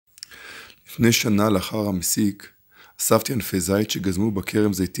לפני שנה לאחר המסיק, אספתי ענפי זית שגזמו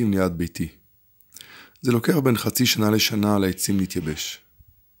בכרם זיתים ליד ביתי. זה לוקח בין חצי שנה לשנה על העצים להתייבש.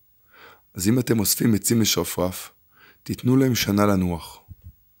 אז אם אתם אוספים עצים לשרפרף, תיתנו להם שנה לנוח.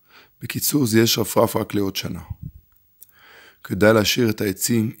 בקיצור, זה יהיה שרפרף רק לעוד שנה. כדאי להשאיר את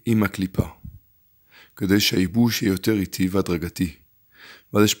העצים עם הקליפה, כדי שהייבוש יהיה יותר איטי והדרגתי,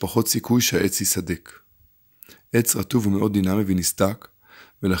 ואז יש פחות סיכוי שהעץ ייסדק. עץ רטוב ומאוד דינמי ונסדק,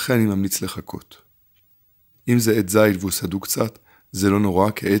 ולכן אני ממליץ לחכות. אם זה עץ זית והוא סדוק קצת, זה לא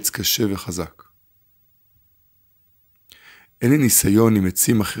נורא, כי העץ קשה וחזק. אין לי ניסיון עם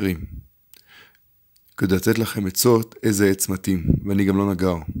עצים אחרים, כדי לתת לכם עצות איזה עץ מתאים, ואני גם לא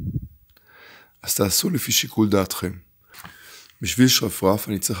נגר. אז תעשו לפי שיקול דעתכם. בשביל שרפרף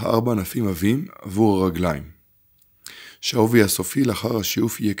אני צריך 4 ענפים עבים עבור הרגליים, שהעובי הסופי לאחר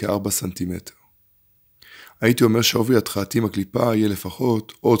השיוף יהיה כ4 סנטימטר. הייתי אומר שהעובי התחלתי עם הקליפה יהיה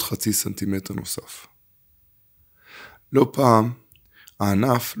לפחות עוד חצי סנטימטר נוסף. לא פעם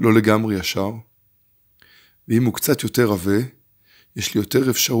הענף לא לגמרי ישר, ואם הוא קצת יותר עבה, יש לי יותר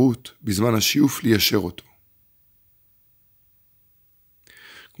אפשרות בזמן השיוף ליישר אותו.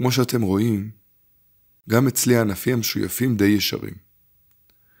 כמו שאתם רואים, גם אצלי הענפים המשויפים די ישרים.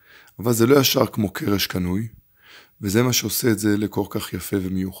 אבל זה לא ישר כמו קרש קנוי, וזה מה שעושה את זה לכל כך יפה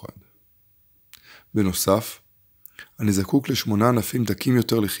ומיוחד. בנוסף, אני זקוק ל8 ענפים דקים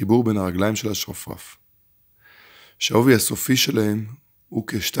יותר לחיבור בין הרגליים של השרפרף, שהעובי הסופי שלהם הוא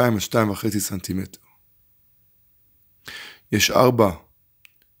כ2 עד 2.5 סנטימטר. יש 4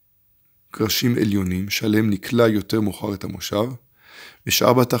 קרשים עליונים שעליהם נקלע יותר מאוחר את המושב, יש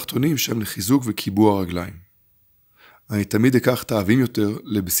 4 תחתונים שהם לחיזוק וקיבוע הרגליים. אני תמיד אקח את העבים יותר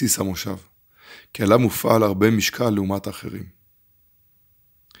לבסיס המושב, כי עליו מופעל הרבה משקל לעומת האחרים.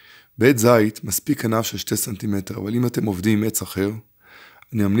 בעץ זית מספיק ענף של 2 סנטימטר, אבל אם אתם עובדים עם עץ אחר,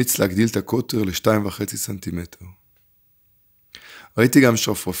 אני ממליץ להגדיל את הקוטר ל2.5 סנטימטר. ראיתי גם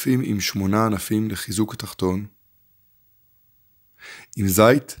שרפרפים עם 8 ענפים לחיזוק התחתון. עם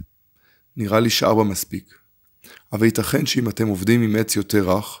זית נראה לי ש4 מספיק, אבל ייתכן שאם אתם עובדים עם עץ יותר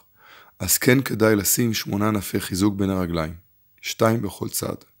רך, אז כן כדאי לשים 8 ענפי חיזוק בין הרגליים, 2 בכל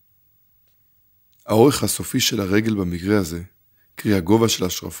צד. האורך הסופי של הרגל במקרה הזה, קרי הגובה של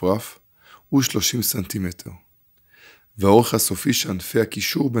השרפרף, הוא 30 סנטימטר, והאורך הסופי של ענפי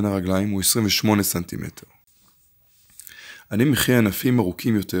הקישור בין הרגליים הוא 28 סנטימטר. אני מכין ענפים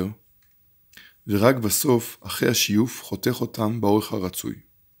ארוכים יותר, ורק בסוף, אחרי השיוף, חותך אותם באורך הרצוי.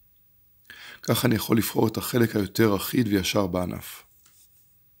 כך אני יכול לבחור את החלק היותר אחיד וישר בענף.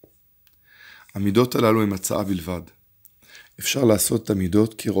 המידות הללו הן הצעה בלבד. אפשר לעשות את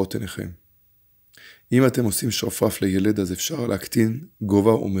המידות כראות עיניכם. אם אתם עושים שרפרף לילד, אז אפשר להקטין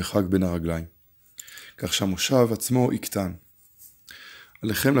גובה ומרחק בין הרגליים, כך שהמושב עצמו יקטן.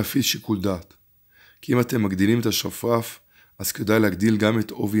 עליכם להפעיל שיקול דעת, כי אם אתם מגדילים את השרפרף, אז כדאי להגדיל גם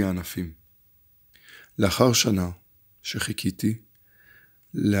את עובי הענפים. לאחר שנה שחיכיתי,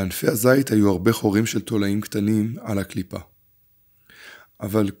 לענפי הזית היו הרבה חורים של תולעים קטנים על הקליפה.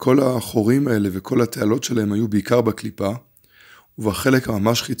 אבל כל החורים האלה וכל התעלות שלהם היו בעיקר בקליפה, ובחלק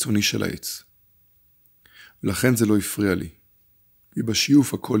הממש חיצוני של העץ. ולכן זה לא הפריע לי, כי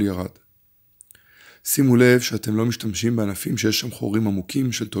בשיוף הכל ירד. שימו לב שאתם לא משתמשים בענפים שיש שם חורים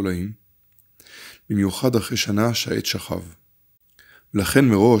עמוקים של תולעים, במיוחד אחרי שנה שהעץ שכב. ולכן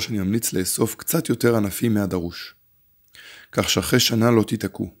מראש אני ממליץ לאסוף קצת יותר ענפים מהדרוש, כך שאחרי שנה לא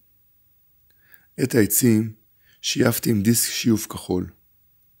תיתקעו. את העצים שייפתי עם דיסק שיוף כחול.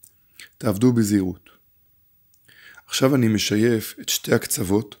 תעבדו בזהירות. עכשיו אני משייף את 2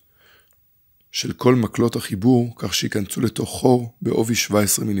 הקצוות של כל מקלות החיבור, כך שיכנסו לתוך חור בעובי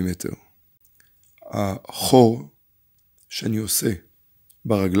 17 מילימטר. החור שאני עושה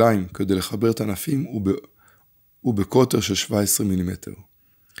ברגליים כדי לחבר את הענפים הוא בקוטר של 17 מילימטר.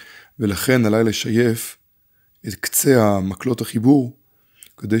 ולכן עליי לשייף את קצה המקלות החיבור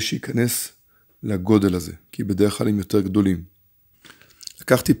כדי שייכנס לגודל הזה, כי בדרך כלל הם יותר גדולים.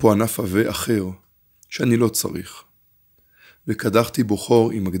 לקחתי פה ענף עבה אחר שאני לא צריך, וקדחתי בו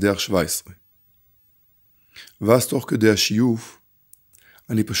חור עם מקדח 17. ואז תוך כדי השיוף,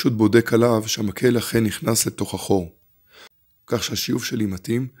 אני פשוט בודק עליו שהמקל אכן נכנס לתוך החור, כך שהשיוף שלי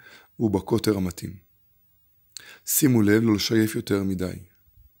מתאים והוא בקוטר המתאים. שימו לב לא לשייף יותר מדי.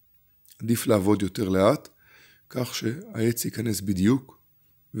 עדיף לעבוד יותר לאט, כך שהעץ ייכנס בדיוק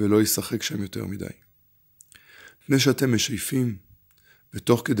ולא ישחק שם יותר מדי. לפני שאתם משייפים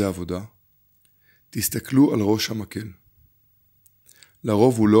ותוך כדי עבודה, תסתכלו על ראש המקל.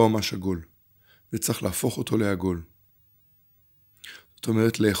 לרוב הוא לא ממש עגול, וצריך להפוך אותו לעגול. זאת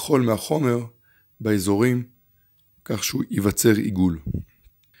אומרת, לאכול מהחומר באזורים, כך שהוא ייווצר עיגול.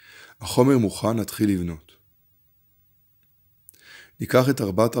 החומר מוכן, נתחיל לבנות. ניקח את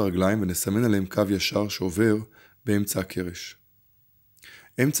 4 הרגליים ונסמן עליהם קו ישר שעובר באמצע הקרש.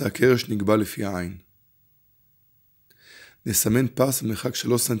 אמצע הקרש נקבע לפי העין. נסמן פס במרחק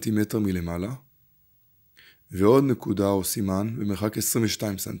 3 סנטימטר מלמעלה, ועוד נקודה או סימן במרחק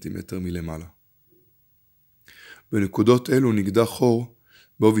 22 סנטימטר מלמעלה. בנקודות אלו נגדע חור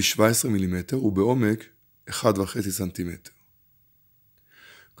בעובי 17 מילימטר ובעומק 1.5 סנטימטר.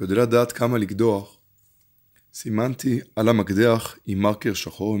 כדי לדעת כמה לקדוח, סימנתי על המקדח עם מרקר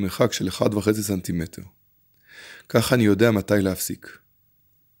שחור במרחק של 1.5 סנטימטר. ככה אני יודע מתי להפסיק.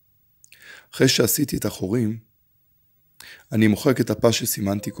 אחרי שעשיתי את החורים, אני מוחק את הפס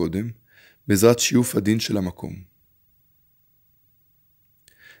שסימנתי קודם, בעזרת שיוף עדין של המקום.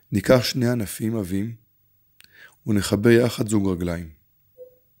 ניקח 2 ענפים עבים, ונחבר יחד זוג רגליים.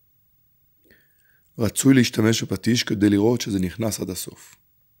 רצוי להשתמש בפטיש כדי לראות שזה נכנס עד הסוף.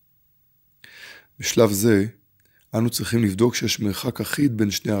 בשלב זה, אנו צריכים לבדוק שיש מרחק אחיד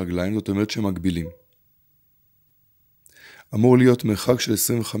בין 2 הרגליים, זאת אומרת שהם מקבילים. אמור להיות מרחק של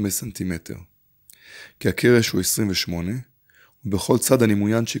 25 סנטימטר, כי הקרש הוא 28, ובכל צד אני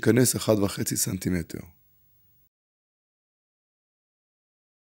מעוניין שיכנס 1.5 סנטימטר.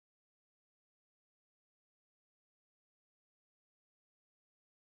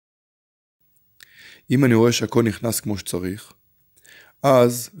 אם אני רואה שהכל נכנס כמו שצריך,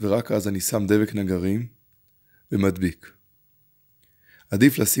 אז ורק אז אני שם דבק נגרים ומדביק.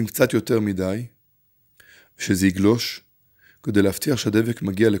 עדיף לשים קצת יותר מדי, ושזה יגלוש, כדי להבטיח שהדבק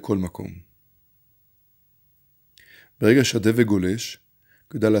מגיע לכל מקום. ברגע שהדבק גולש,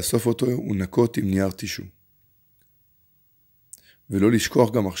 כדאי לאסוף אותו ונקות עם נייר טישו. ולא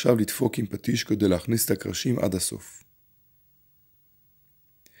לשכוח גם עכשיו לדפוק עם פטיש כדי להכניס את הקרשים עד הסוף.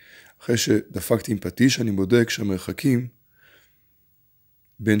 אחרי שדפקתי עם פטיש אני בודק שהמרחקים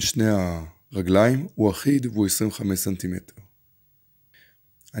בין 2 הרגליים הוא אחיד והוא 25 סנטימטר.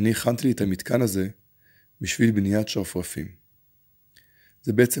 אני הכנתי לי את המתקן הזה בשביל בניית שרפרפים.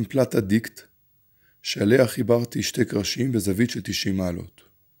 זה בעצם פלטה דיקט שעליה חיברתי 2 קרשים בזווית של 90 מעלות.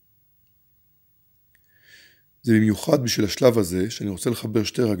 זה במיוחד בשביל השלב הזה שאני רוצה לחבר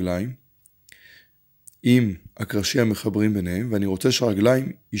 2 רגליים עם הקרשים המחברים ביניהם, ואני רוצה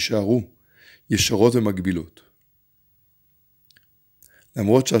שהרגליים יישארו ישרות ומקבילות.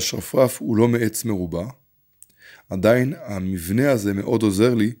 למרות שהשרפרף הוא לא מעץ מרובע, עדיין המבנה הזה מאוד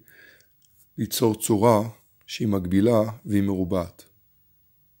עוזר לי ליצור צורה שהיא מקבילה והיא מרובעת.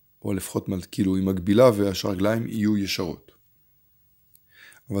 או לפחות כאילו היא מקבילה והשרגליים יהיו ישרות.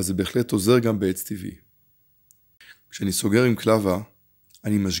 אבל זה בהחלט עוזר גם בעץ טבעי. כשאני סוגר עם קלבה,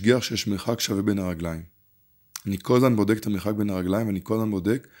 אני משגיח שיש מרחק שווה בין הרגליים. אני כל הזמן בודק את המרחק בין הרגליים, ואני כל הזמן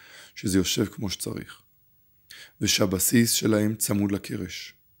בודק שזה יושב כמו שצריך. ושהבסיס שלהם צמוד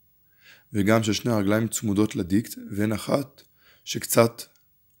לקרש. וגם ששני הרגליים צמודות לדיקט, ואין אחת שקצת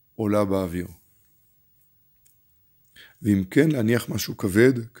עולה באוויר. ואם כן, להניח משהו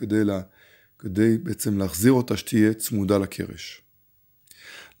כבד כדי בעצם להחזיר אותה שתהיה צמודה לקרש.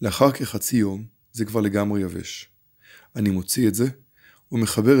 לאחר כחצי יום, זה כבר לגמרי יבש. אני מוציא את זה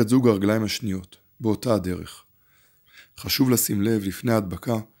ומחבר את זוג הרגליים השניות, באותה הדרך. חשוב לשים לב לפני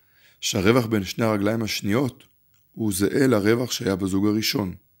ההדבקה שהרווח בין שני הרגליים השניות הוא זהה לרווח שהיה בזוג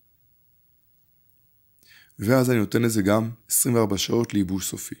הראשון. ואז אני נותן לזה גם 24 שעות לייבוש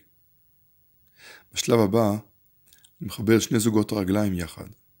סופי. בשלב הבא אני מחבר את שני זוגות הרגליים יחד.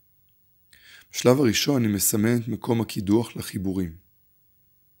 בשלב הראשון אני מסמן את מקום הקידוח לחיבורים.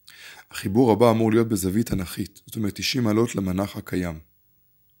 החיבור הבא אמור להיות בזווית אנכית, זאת אומרת 90 מעלות למנח הקיים.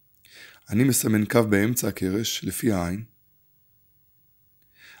 אני מסמן קו באמצע הקרש לפי העין.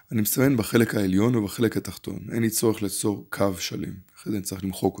 אני מסמן בחלק העליון ובחלק התחתון. אין לי צורך ליצור קו שלם, אחרי זה אני צריך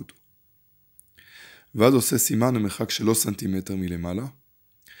למחוק אותו. ואז עושה סימן במרחק 3 סנטימטר מלמעלה,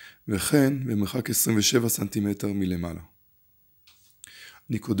 וכן במרחק 27 סנטימטר מלמעלה.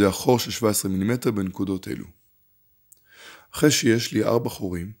 אני קודח חור של 17 מילימטר בנקודות אלו. אחרי שיש לי 4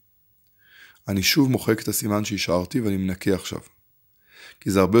 חורים, אני שוב מוחק את הסימן שהשארתי ואני מנקה עכשיו.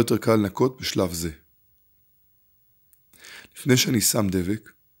 כי זה הרבה יותר קל לנקות בשלב זה. לפני שאני שם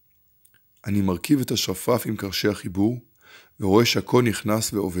דבק, אני מרכיב את השרפרף עם קרשי החיבור, ורואה שהכל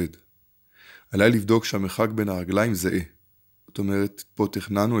נכנס ועובד. עליי לבדוק שהמרחק בין הרגליים זהה. זאת אומרת, פה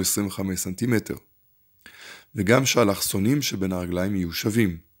תכננו 25 סנטימטר. וגם שהאלכסונים שבין הרגליים יהיו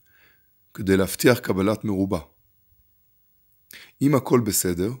שווים, כדי להבטיח קבלת מרובע. אם הכל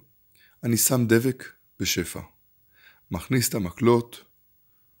בסדר, אני שם דבק בשפע. מכניס את המקלות,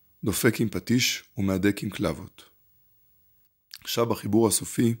 דופק עם פטיש ומהדק עם קלבות. עכשיו בחיבור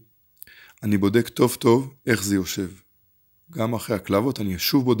הסופי, אני בודק טוב טוב איך זה יושב. גם אחרי הקלבות אני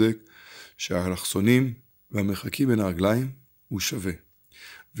שוב בודק שהאלכסונים והמרחקים בין הרגליים הוא שווה.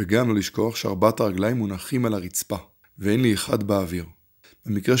 וגם לא לשכוח שארבעת הרגליים מונחים על הרצפה, ואין לי אחד באוויר.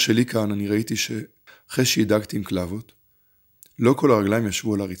 במקרה שלי כאן אני ראיתי שאחרי שהידקתי עם קלבות, לא כל הרגליים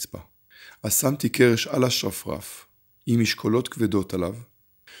ישבו על הרצפה. אז שמתי קרש על השרפרף, עם משקולות כבדות עליו,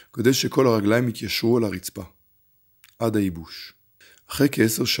 כדי שכל הרגליים יתיישרו על הרצפה, עד הייבוש. אחרי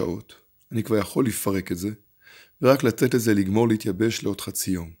כ10 שעות, אני כבר יכול לפרק את זה, ורק לתת לזה לגמור להתייבש לעוד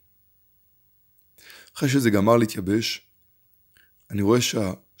חצי יום. אחרי שזה גמר להתייבש, אני רואה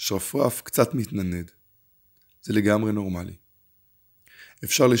שהשרפרף קצת מתננד. זה לגמרי נורמלי.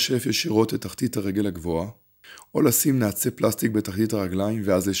 אפשר לשייף ישירות את תחתית הרגל הגבוהה, או לשים נעצי פלסטיק בתחתית הרגליים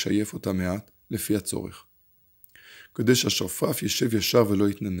ואז לשייף אותה מעט לפי הצורך, כדי שהשרפרף יישב ישר ולא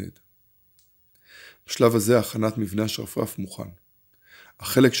יתננד. בשלב הזה הכנת מבנה השרפרף מוכן.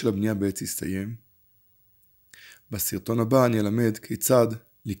 החלק של הבנייה בעץ הסתיים. בסרטון הבא אני אלמד כיצד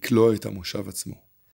לקלוע את המושב עצמו.